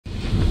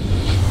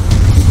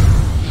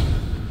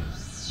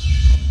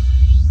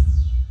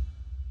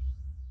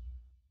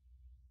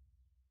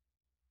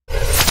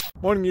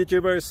Morning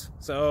YouTubers.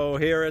 So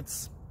here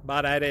it's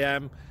about 8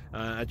 a.m.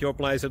 At your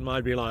place it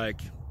might be like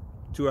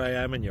 2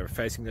 a.m. and you're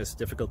facing this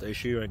difficult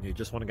issue and you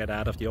just want to get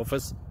out of the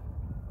office.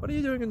 What are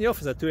you doing in the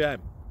office at 2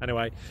 a.m.?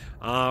 Anyway,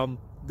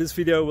 this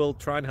video will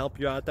try and help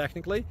you out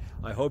technically.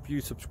 I hope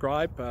you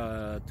subscribe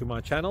to my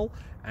channel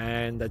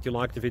and that you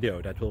like the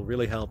video. That will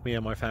really help me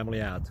and my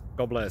family out.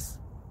 God bless.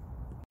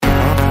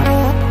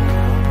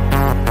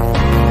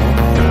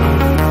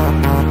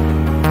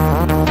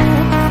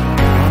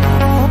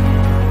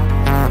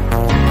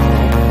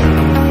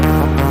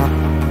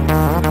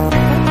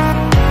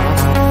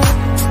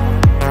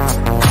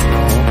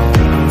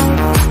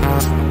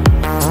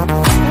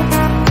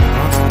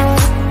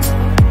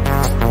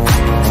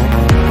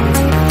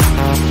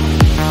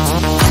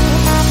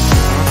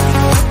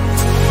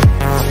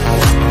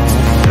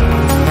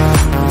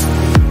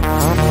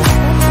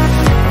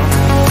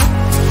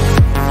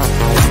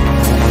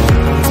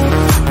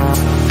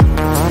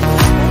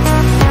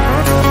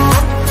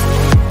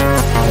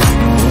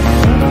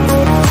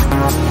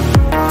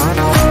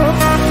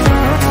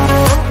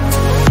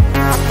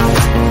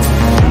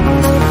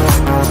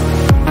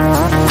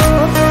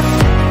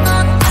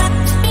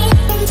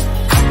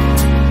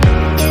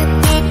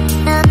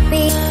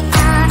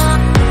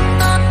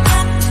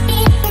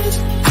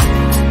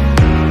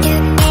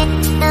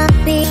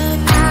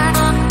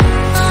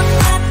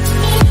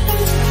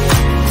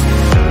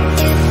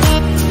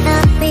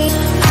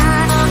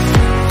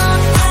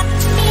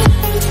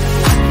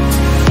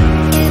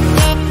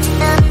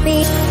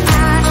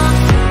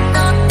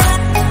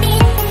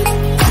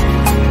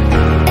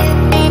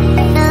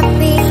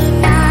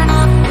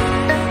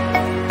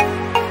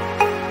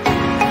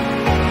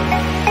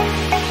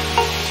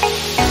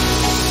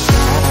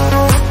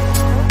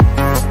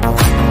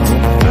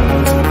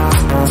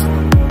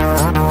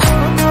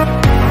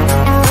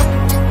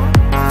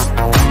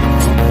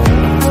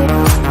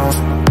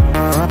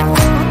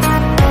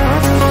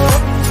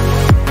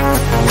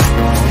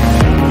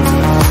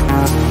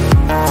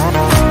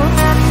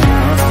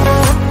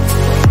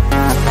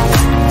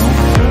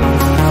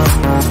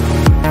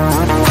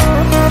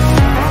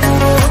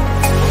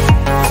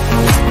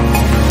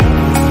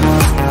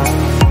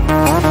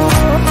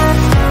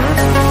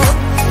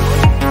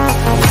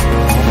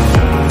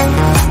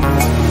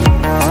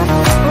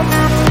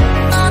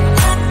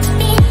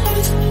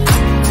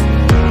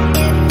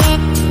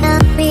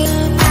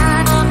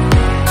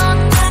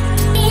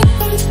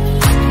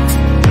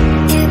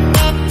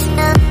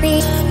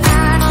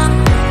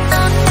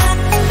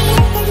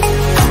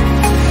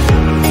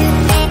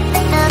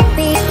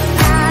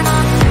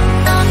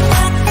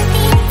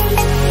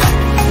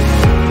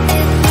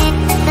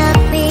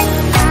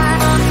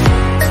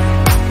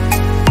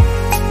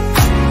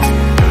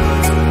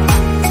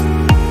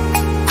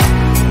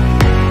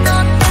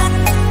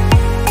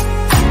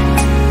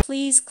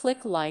 Please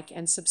click like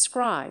and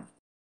subscribe.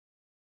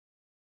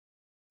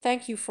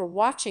 Thank you for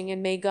watching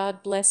and may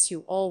God bless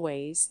you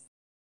always.